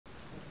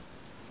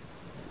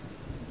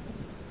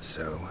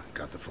So,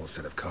 got the full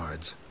set of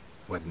cards.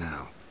 What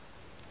now?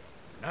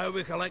 Now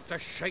we collect a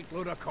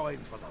shitload of coin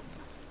for them.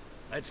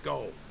 Let's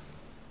go.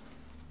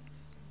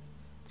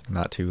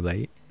 Not too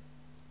late.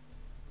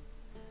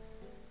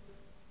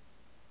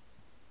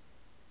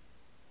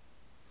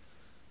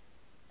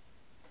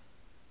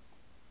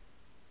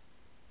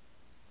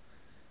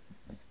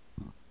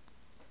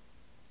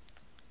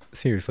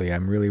 Seriously,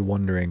 I'm really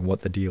wondering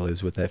what the deal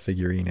is with that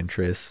figurine and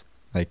Triss.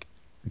 Like,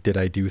 did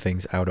I do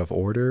things out of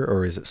order,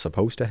 or is it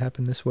supposed to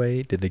happen this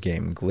way? Did the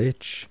game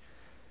glitch?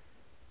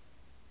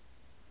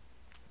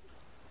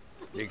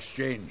 The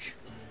exchange.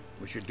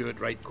 We should do it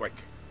right quick.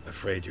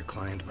 Afraid your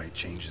client might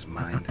change his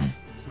mind?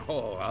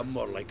 Oh, I'm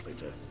more likely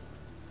to.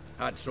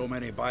 Had so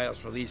many buyers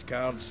for these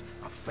cards,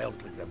 I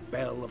felt like the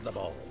belle of the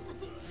ball.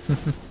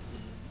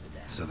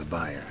 So the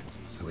buyer,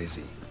 who is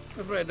he?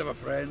 A friend of a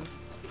friend.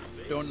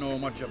 Don't know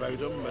much about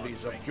him, but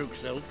he's of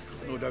Duke's ilk,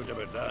 no doubt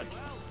about that.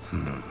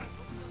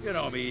 You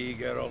know me,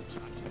 Geralt.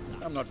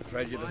 I'm not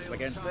prejudiced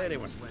against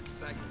anyone,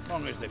 as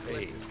long as they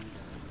pay.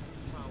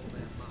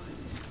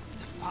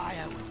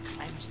 Fire will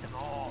cleanse them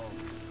all.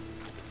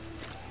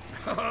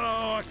 Oh,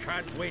 I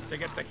can't wait to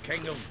get the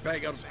king of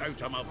beggars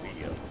out of my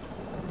beard.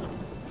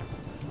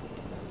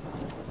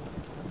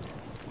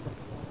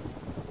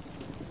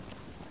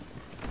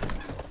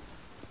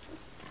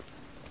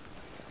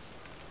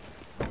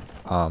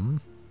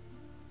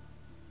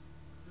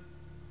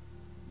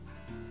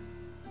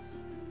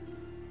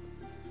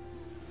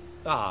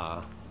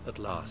 Ah, at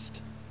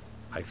last.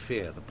 I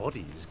fear the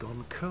body's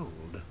gone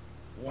cold.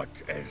 What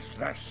is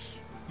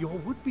this? Your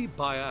would-be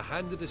buyer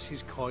handed us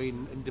his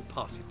coin and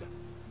departed.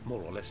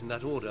 More or less in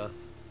that order.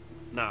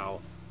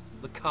 Now,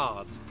 the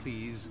cards,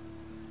 please.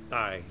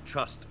 I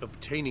trust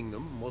obtaining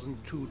them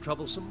wasn't too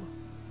troublesome.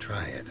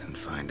 Try it and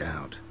find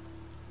out.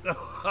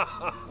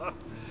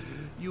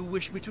 You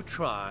wish me to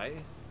try?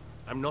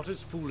 I'm not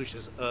as foolish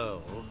as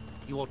Earl.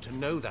 You ought to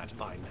know that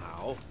by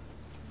now.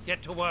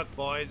 Get to work,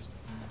 boys.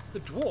 The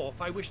dwarf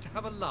I wish to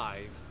have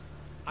alive.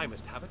 I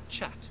must have a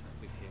chat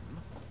with him.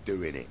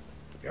 Doing it.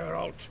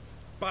 Geralt,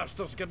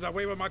 bastards getting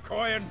away with my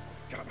coin.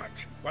 Damn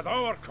it, with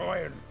our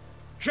coin.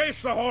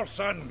 Chase the horse,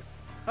 son.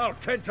 I'll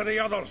tend to the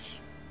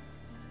others.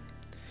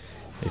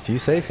 If you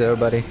say so,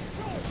 buddy.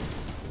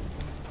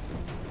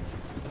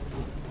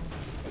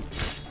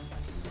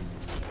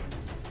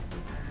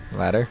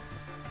 Ladder.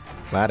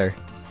 Ladder.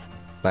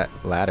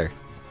 Ladder.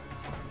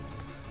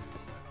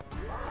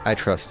 I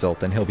trust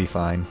Zoltan, he'll be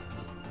fine.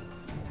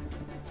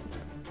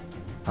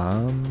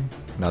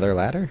 Another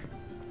ladder?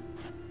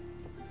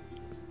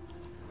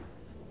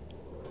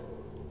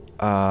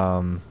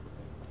 No.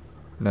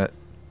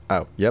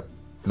 Oh, yep.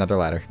 Another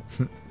ladder.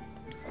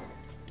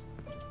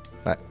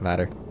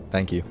 Ladder.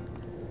 Thank you.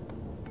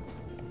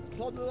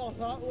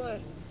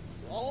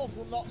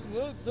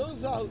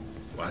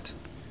 What?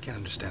 Can't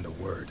understand a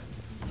word.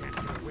 Can't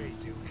get away,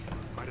 Duke.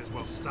 Might as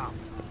well stop.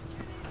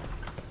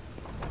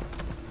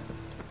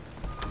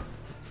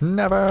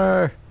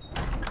 Never!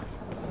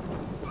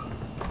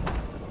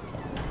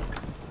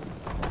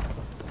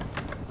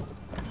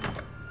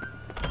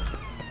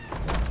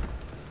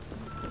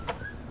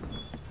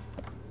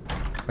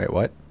 Wait,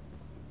 what?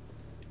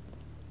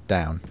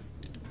 Down.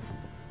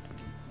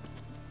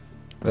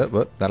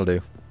 Whoop, that'll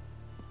do.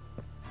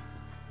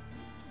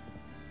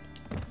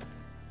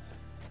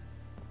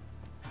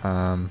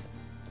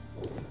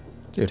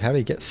 Dude, how do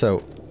you get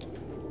so...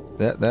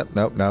 Nope,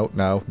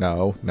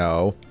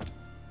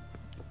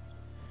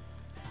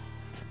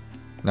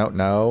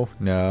 no.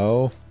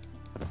 No.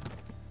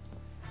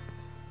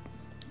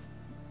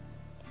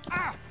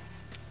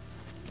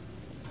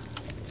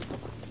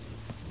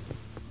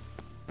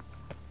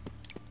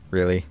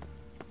 Really?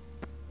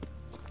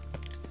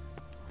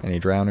 Any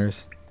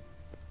drowners?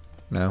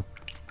 No?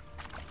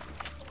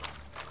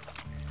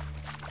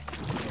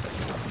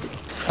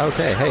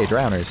 Okay, hey,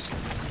 drowners.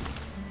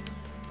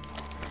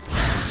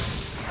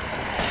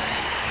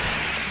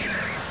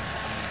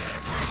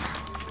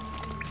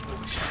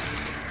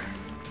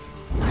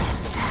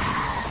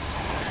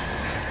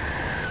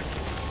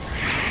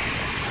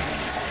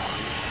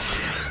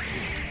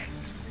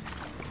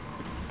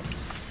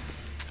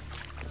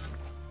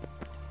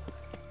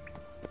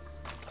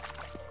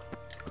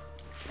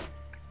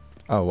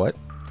 Oh, what?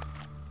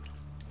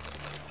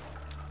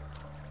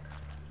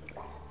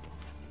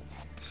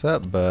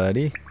 Sup,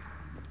 buddy?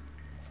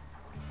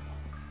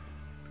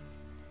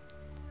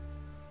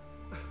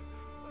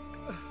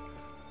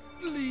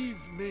 Leave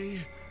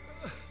me.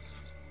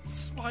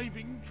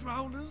 Swiving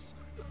drowners.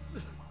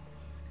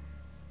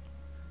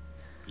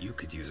 You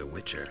could use a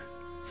witcher.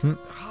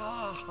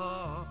 Ha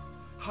ha.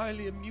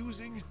 Highly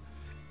amusing.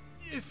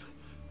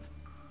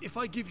 If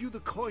I give you the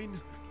coin,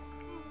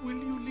 will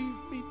you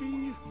leave me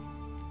be?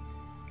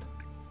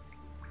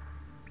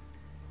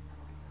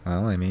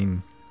 Well, I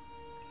mean,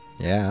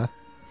 yeah.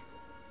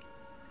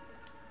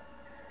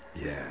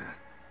 Yeah.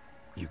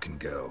 You can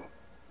go.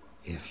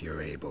 If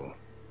you're able.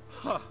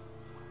 Ha!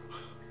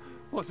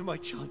 What are my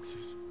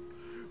chances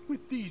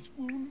with these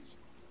wounds?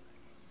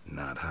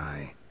 Not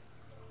high.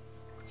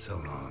 So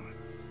long.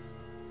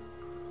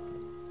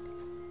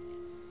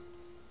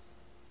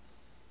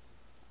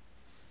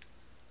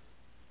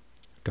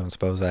 Don't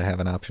suppose I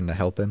have an option to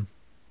help him?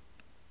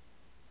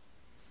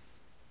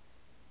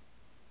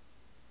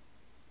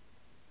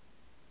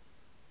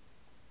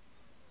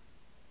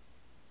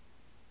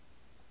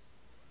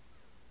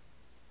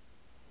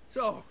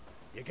 So,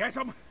 you get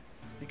him?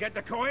 You get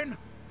the coin?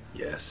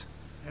 Yes.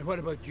 And what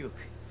about Duke?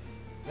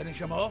 Finish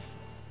him off?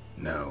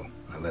 No,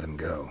 I let him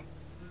go.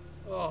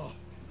 Oh,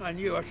 I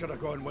knew I should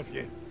have gone with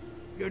you.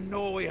 You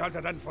know he has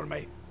it in for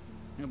me.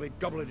 He'll be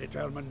doubly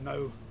determined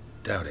now.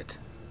 Doubt it.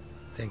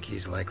 Think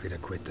he's likely to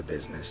quit the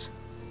business,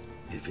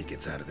 if he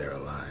gets out of there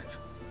alive.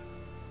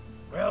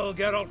 Well,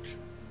 Geralt,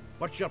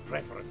 what's your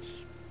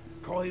preference?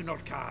 Coin or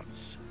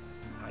cards?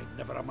 I'd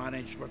never have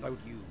managed without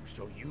you,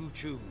 so you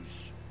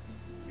choose.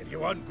 If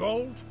you want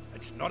gold,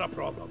 it's not a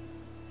problem.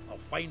 I'll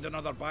find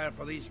another buyer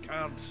for these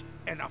cards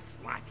in a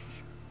flash.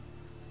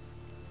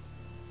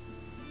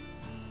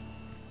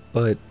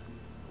 But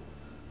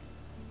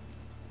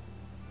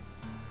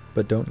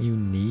don't you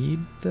need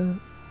the...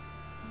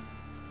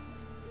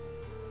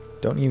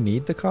 Don't you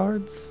need the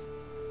cards?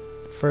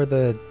 For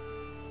the...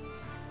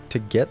 to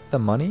get the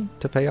money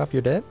to pay off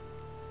your debt?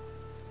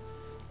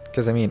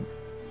 Because, I mean,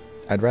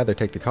 I'd rather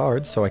take the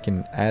cards so I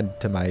can add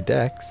to my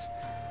decks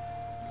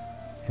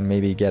and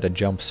maybe get a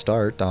jump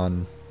start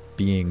on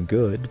being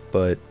good,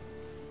 but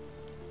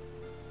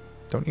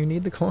don't you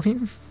need the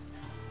coin?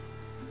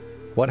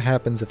 What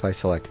happens if I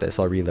select this?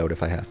 I'll reload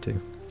if I have to.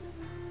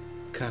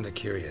 Kinda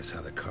curious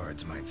how the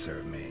cards might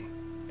serve me.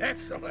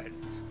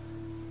 Excellent.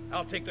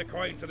 I'll take the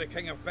coin to the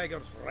King of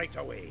Beggars right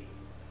away.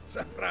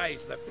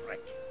 Surprise the prick.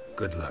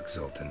 Good luck,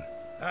 Zoltan.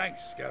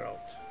 Thanks,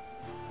 Geralt.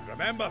 And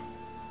remember,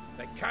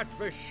 the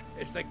catfish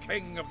is the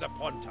king of the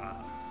Pontar.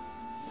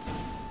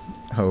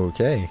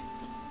 Okay.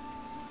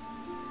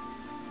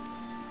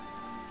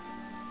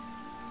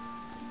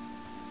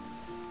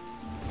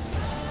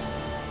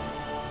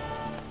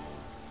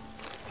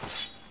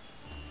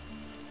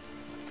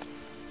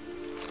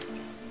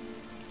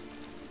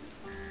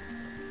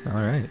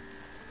 Alright.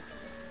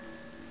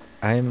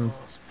 I'm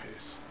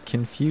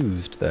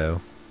confused, though.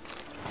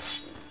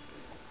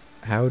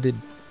 How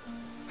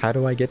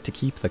do I get to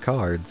keep the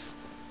cards?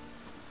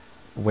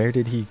 Where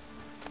did he...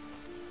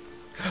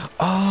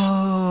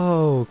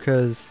 Oh,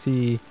 'cause,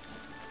 see,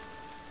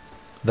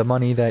 the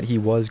money that he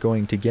was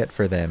going to get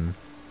for them,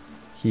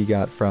 he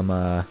got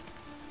from,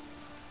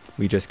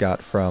 we just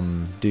got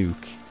from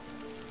Duke,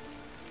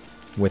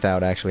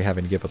 without actually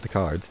having to give up the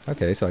cards.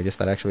 Okay, so I guess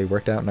that actually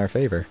worked out in our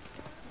favor.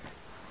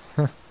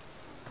 Huh.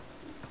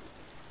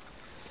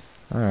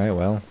 Alright,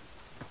 well,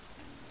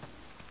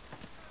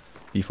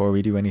 before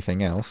we do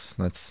anything else,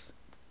 let's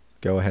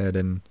go ahead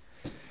and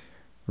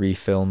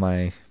refill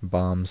my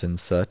bombs and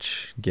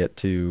such, get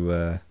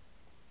to,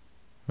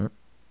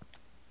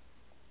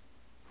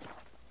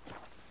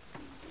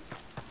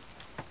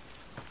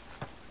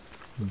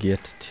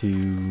 get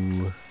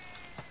to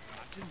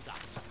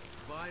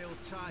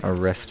a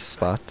rest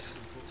spot,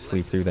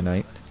 sleep through the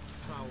night,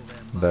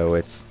 though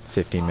it's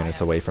 15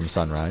 minutes away from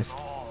sunrise.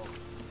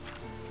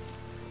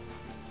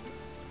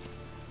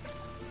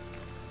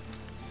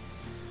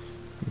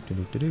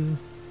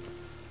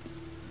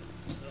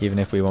 Even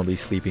if we won't be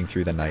sleeping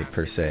through the night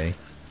per se,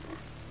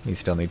 we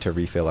still need to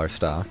refill our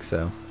stock,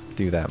 so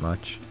do that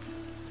much.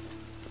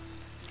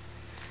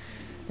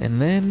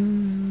 And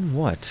then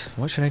what?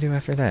 What should I do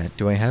after that?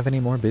 Do I have any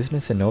more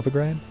business in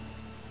Novigrad?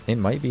 It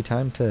might be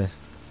time to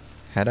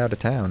head out of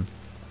town.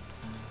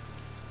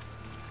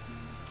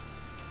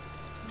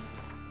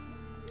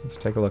 Let's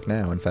take a look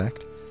now, in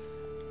fact.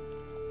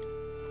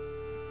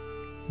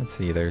 Let's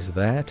see, there's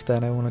that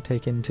I want to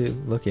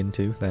look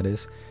into, that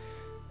is.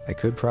 I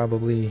could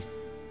probably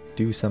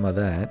do some of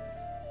that.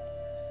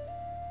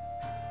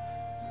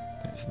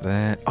 There's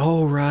that.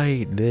 Oh,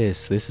 right,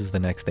 this is the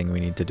next thing we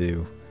need to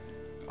do.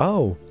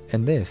 Oh,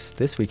 and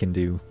this we can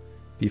do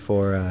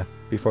before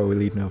we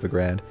leave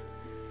Novigrad.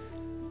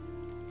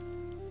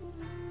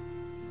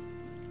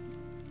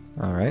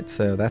 Alright,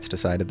 so that's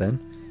decided then.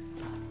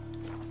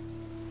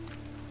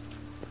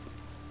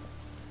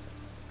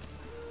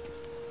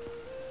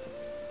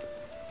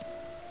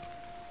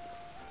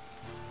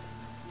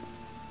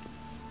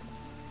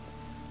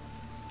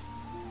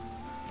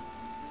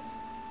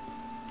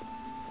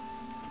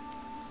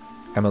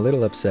 I'm a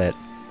little upset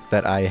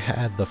that I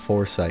had the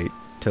foresight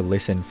to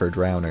listen for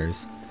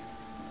drowners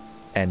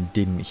and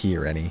didn't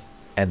hear any,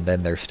 and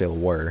then there still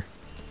were.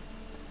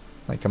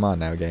 Like, come on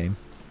now, game.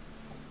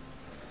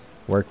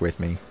 Work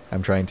with me.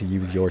 I'm trying to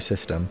use your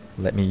system.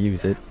 Let me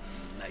use it.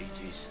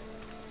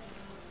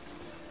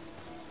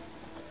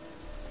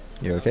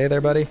 You okay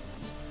there, buddy?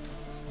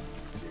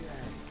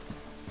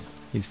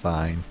 He's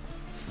fine.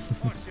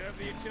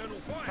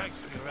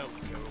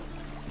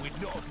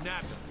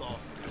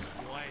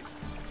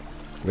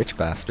 Which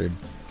bastard?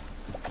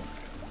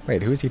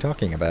 Wait, who is he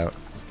talking about?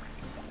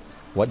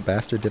 What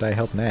bastard did I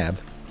help nab?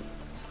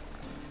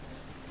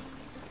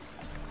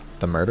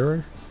 The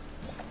murderer?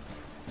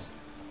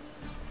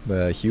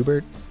 The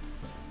Hubert?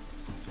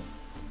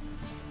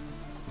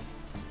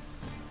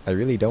 I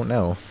really don't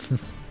know. I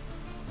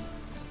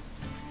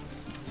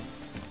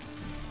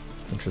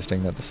think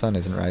Interesting that the sun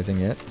isn't rising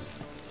yet.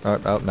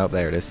 Oh, no,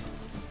 there it is.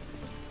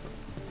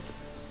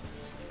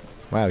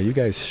 Wow, you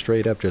guys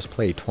straight up just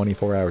play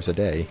 24 hours a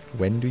day.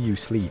 When do you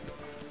sleep?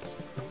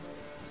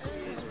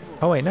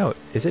 Oh wait, no.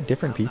 Is it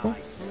different people?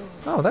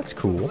 Oh, that's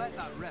cool.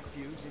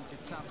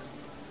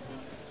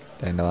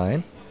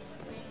 Dandelion.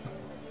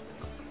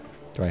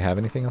 Do I have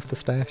anything else to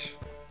stash?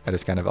 I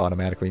just kind of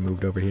automatically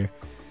moved over here.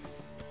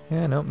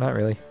 Yeah, nope, not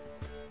really.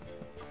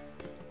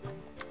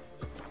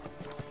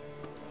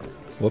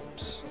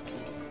 Whoops.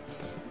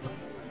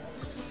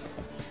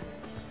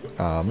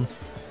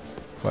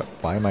 What?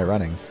 Why am I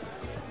running?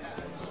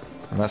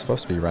 I'm not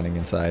supposed to be running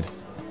inside.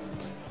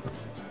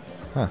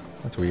 Huh,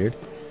 that's weird.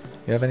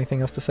 You have anything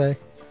else to say?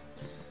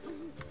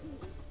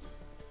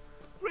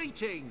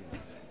 Greetings!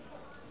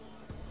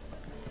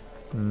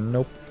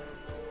 Nope.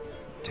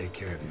 Take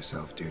care of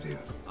yourself, Doo-Doo.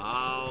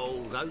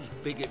 Oh, those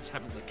bigots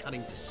haven't the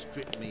cunning to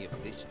strip me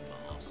of this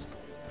mask.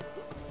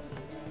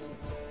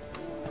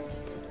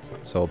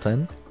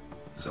 Zoltan?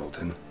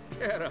 Zoltan.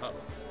 Get out.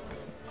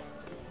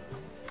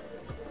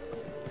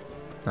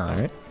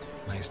 Alright.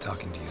 Nice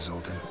talking to you,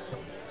 Zoltan.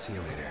 See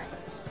you later.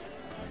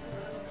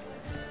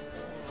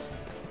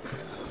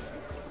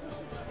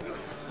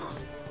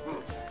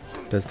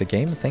 Does the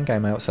game think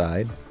I'm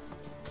outside?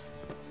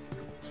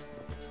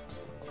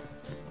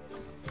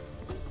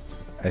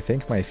 I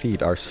think my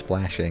feet are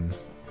splashing.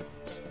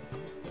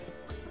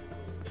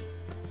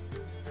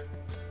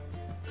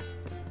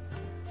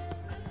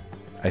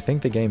 I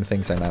think the game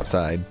thinks I'm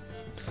outside.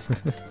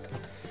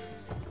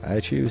 I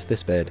choose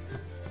this bed.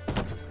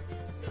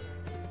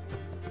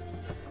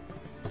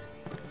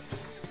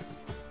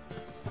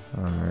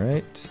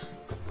 Alright.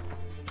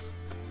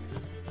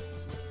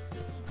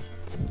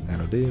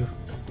 That'll do.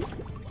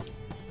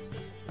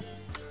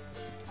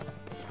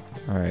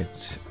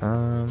 Alright,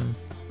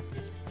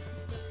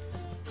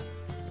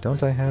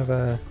 don't I have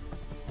a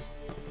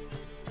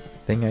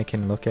thing I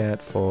can look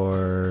at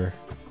for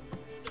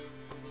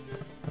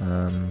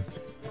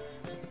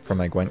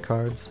my Gwent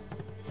cards?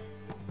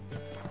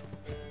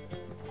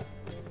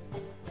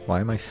 Why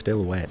am I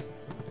still wet?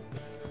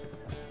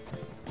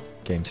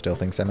 Game still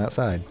thinks I'm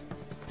outside.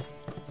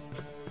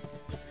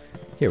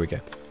 Here we go.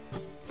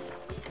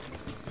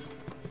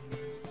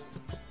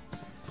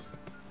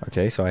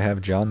 Okay, so I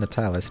have John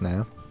Natalis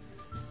now.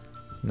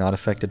 Not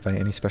affected by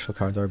any special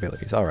cards or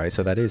abilities. Alright,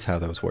 so that is how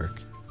those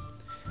work.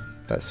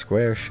 That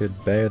square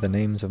should bear the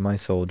names of my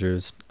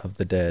soldiers of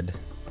the dead,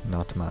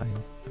 not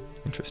mine.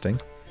 Interesting.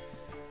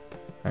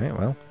 Alright,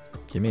 well,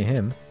 give me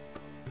him.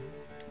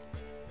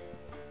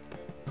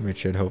 We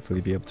should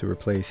hopefully be able to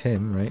replace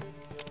him, right?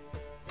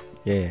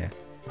 Yeah.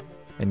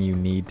 And you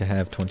need to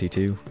have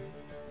 22.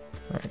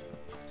 Alright,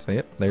 so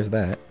yep, there's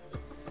that.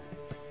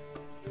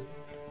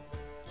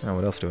 Oh,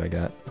 what else do I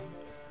got?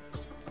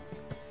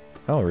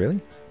 Oh,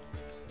 really?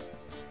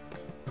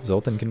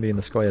 Zoltan can be in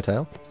the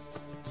Scoia'tael?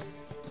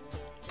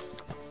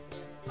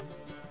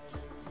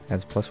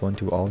 Adds +1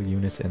 to all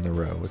units in the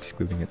row,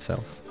 excluding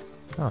itself.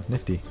 Oh,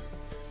 nifty.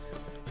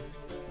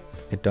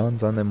 It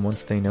dawns on them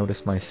once they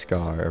notice my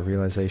scar, a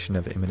realization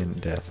of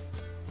imminent death.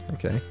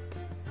 Okay.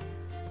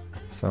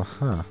 So,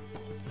 huh.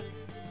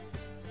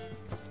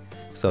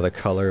 So the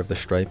color of the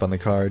stripe on the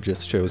card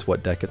just shows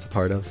what deck it's a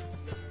part of.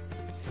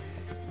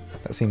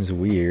 That seems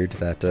weird,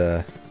 that,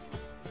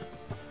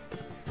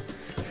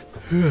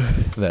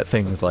 that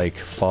things like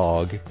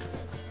fog,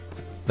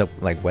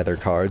 like weather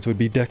cards, would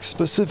be deck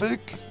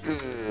specific.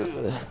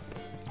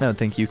 I don't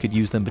think you could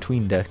use them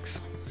between decks.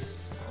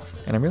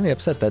 And I'm really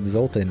upset that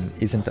Zoltan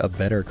isn't a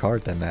better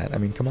card than that. I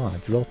mean, come on,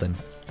 it's Zoltan.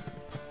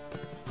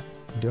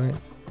 Do I?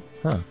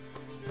 Huh.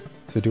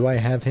 So do I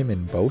have him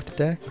in both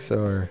decks,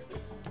 or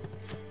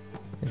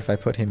if I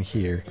put him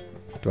here,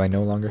 do I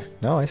no longer?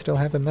 No, I still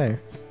have him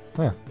there.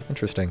 Huh,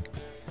 interesting.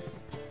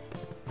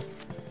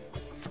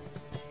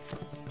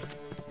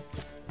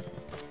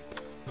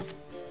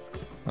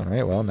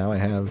 Alright, well, now I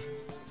have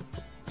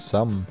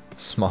some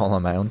small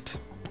amount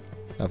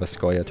of a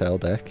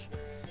Scoia'tael deck.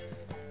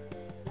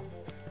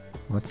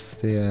 What's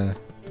the,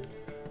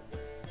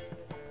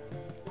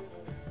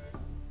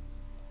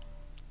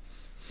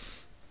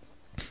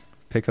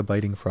 pick a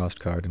Biting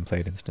Frost card and play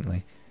it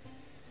instantly.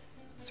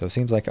 So it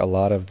seems like a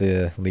lot of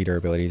the leader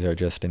abilities are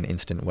just an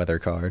instant weather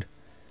card.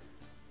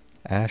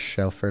 Ash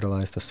shall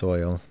fertilize the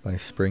soil. By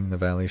spring the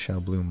valley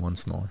shall bloom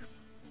once more.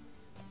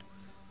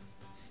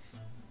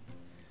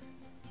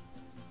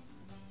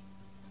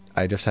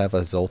 I just have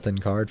a Zoltan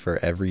card for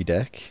every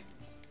deck.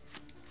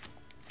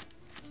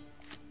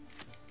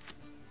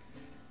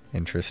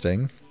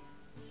 Interesting.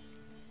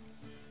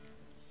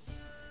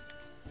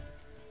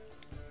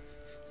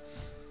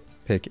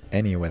 Pick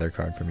any weather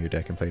card from your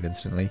deck and play it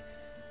instantly.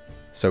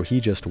 So he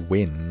just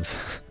wins.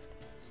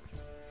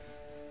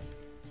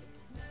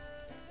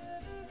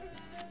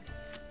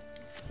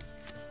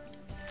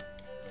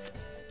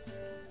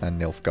 A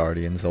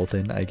Nilfgaardian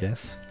Zoltan, I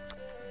guess.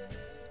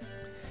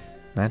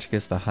 Magic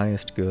is the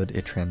highest good,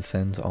 it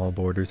transcends all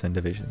borders and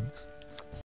divisions.